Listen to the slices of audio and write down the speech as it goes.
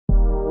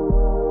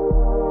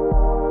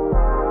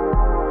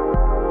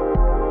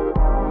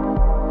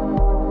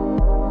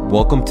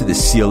Welcome to the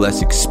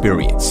CLS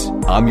Experience.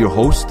 I'm your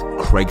host,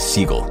 Craig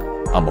Siegel.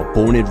 I'm a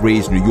born and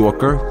raised New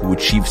Yorker who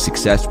achieved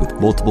success with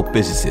multiple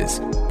businesses,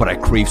 but I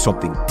crave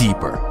something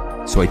deeper.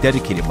 So I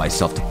dedicated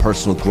myself to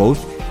personal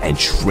growth and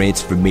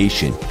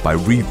transformation by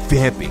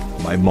revamping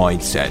my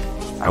mindset.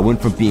 I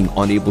went from being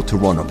unable to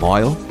run a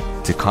mile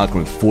to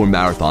conquering 4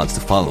 marathons the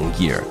following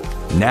year.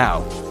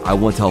 Now, I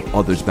want to help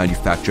others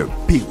manufacture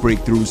big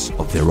breakthroughs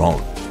of their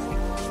own.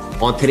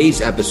 On today's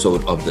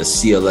episode of the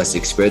CLS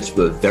Experience,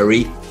 we have a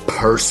very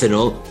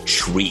personal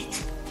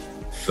treat: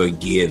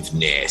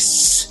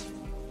 forgiveness.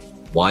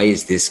 Why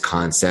is this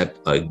concept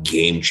a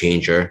game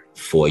changer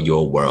for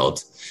your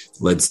world?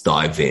 Let's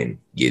dive in.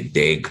 You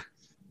dig?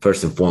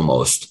 First and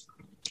foremost,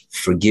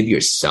 forgive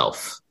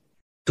yourself.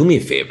 Do me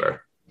a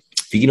favor.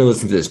 If you're going to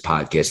listen to this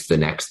podcast for the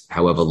next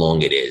however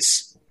long it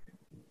is,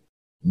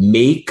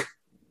 make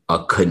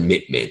a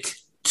commitment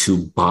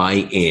to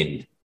buy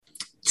in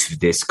to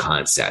this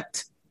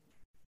concept.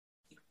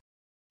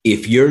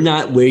 If you're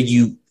not where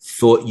you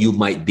thought you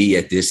might be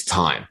at this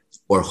time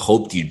or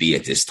hoped you'd be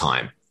at this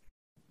time,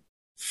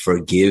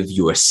 forgive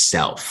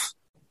yourself.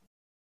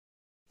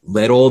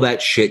 Let all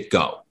that shit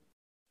go.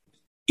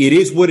 It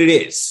is what it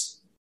is.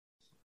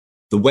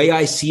 The way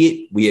I see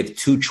it, we have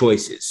 2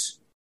 choices.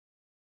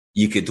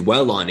 You could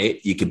dwell on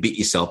it. You could beat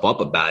yourself up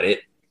about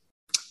it.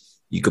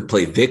 You could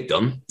play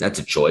victim. That's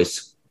a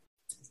choice.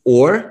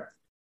 Or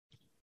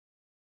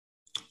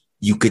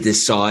you could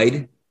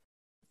decide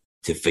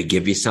to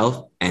forgive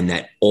yourself, and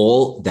that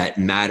all that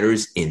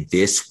matters in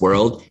this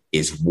world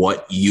is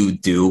what you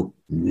do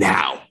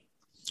now.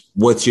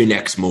 What's your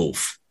next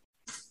move?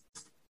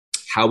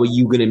 How are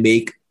you going to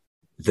make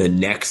the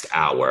next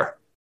hour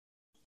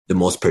the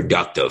most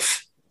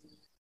productive?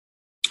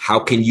 How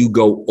can you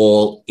go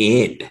all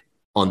in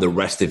on the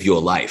rest of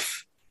your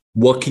life?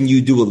 What can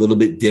you do a little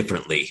bit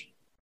differently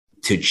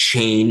to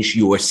change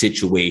your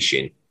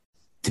situation,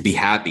 to be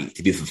happy,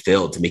 to be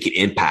fulfilled, to make an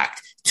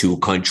impact, to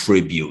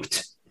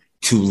contribute,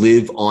 to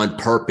live on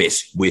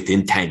purpose with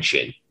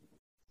intention?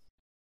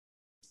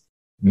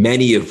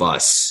 Many of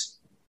us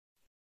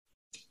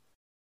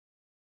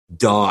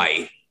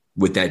die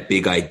with that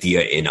big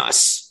idea in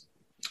us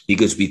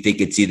because we think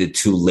it's either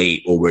too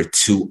late or we're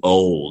too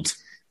old,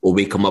 or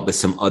we come up with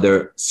some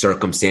other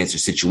circumstance or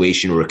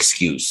situation or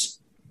excuse.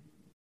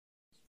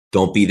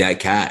 Don't be that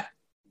cat.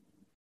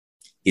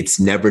 It's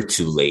never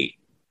too late.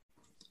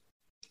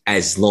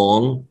 As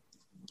long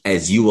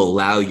as you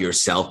allow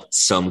yourself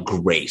some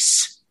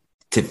grace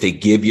to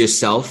forgive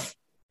yourself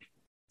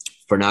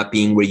for not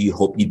being where you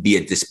hope you'd be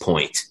at this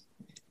point.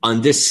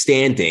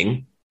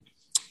 Understanding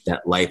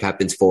that life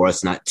happens for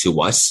us, not to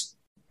us.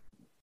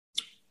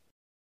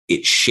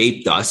 It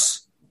shaped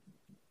us.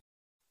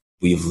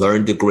 We've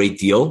learned a great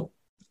deal,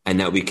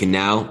 and that we can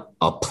now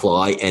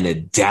apply and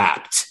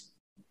adapt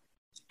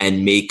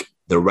and make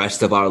the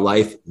rest of our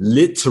life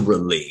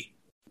literally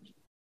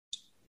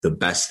the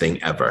best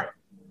thing ever.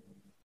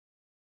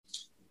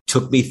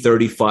 Took me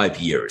 35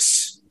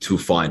 years to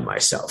find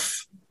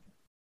myself.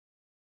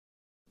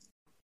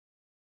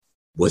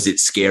 Was it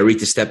scary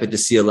to step into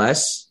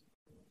CLS,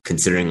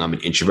 considering I'm an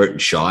introvert and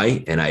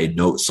shy and I had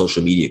no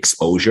social media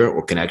exposure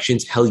or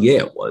connections? Hell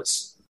yeah, it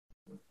was.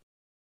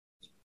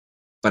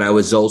 But I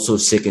was also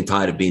sick and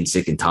tired of being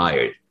sick and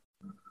tired.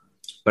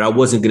 But I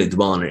wasn't going to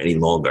dwell on it any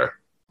longer.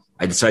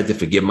 I decided to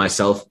forgive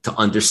myself, to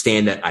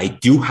understand that I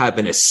do have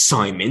an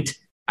assignment.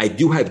 I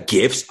do have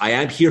gifts. I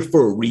am here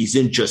for a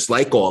reason, just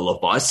like all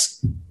of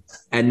us.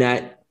 And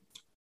that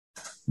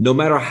no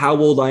matter how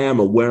old I am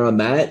or where I'm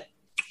at,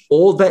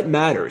 all that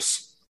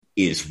matters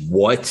is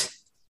what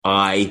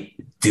I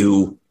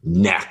do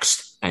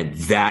next, and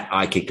that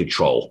I can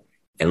control.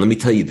 And let me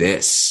tell you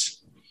this,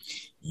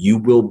 you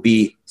will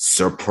be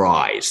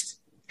surprised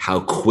how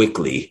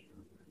quickly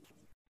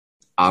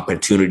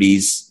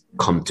opportunities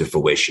come to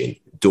fruition.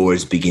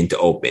 Doors begin to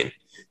open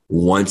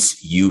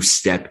once you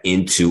step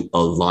into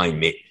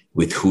alignment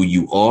with who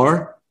you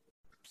are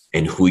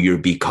and who you're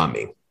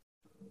becoming.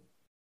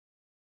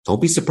 Don't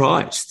be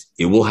surprised.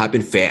 It will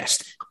happen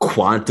fast.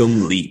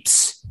 Quantum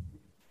leaps.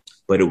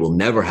 But it will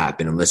never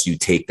happen unless you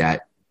take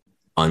that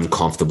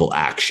uncomfortable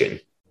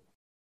action.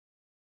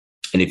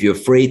 And if you're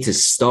afraid to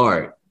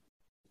start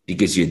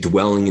because you're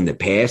dwelling in the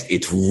past,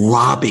 it's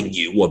robbing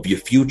you of your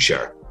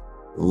future.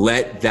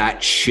 Let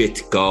that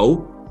shit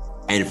go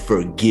and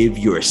forgive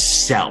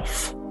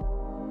yourself.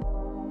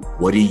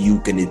 What are you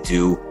going to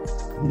do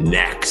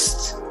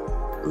next?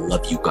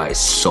 Love you guys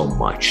so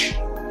much.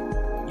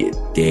 You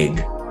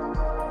dig?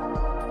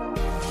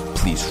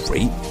 Please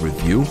rate,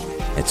 review,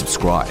 and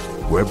subscribe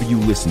wherever you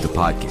listen to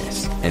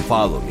podcasts. And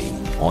follow me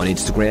on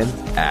Instagram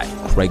at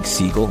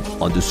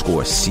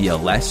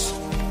CraigSiegel_CLS,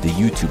 the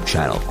YouTube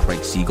channel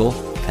Craig Siegel,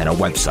 and our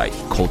website,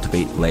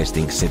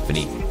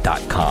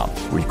 CultivateLastingSymphony.com,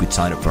 where you could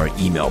sign up for our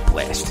email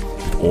blast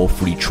with all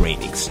free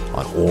trainings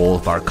on all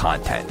of our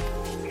content.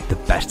 The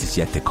best is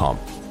yet to come.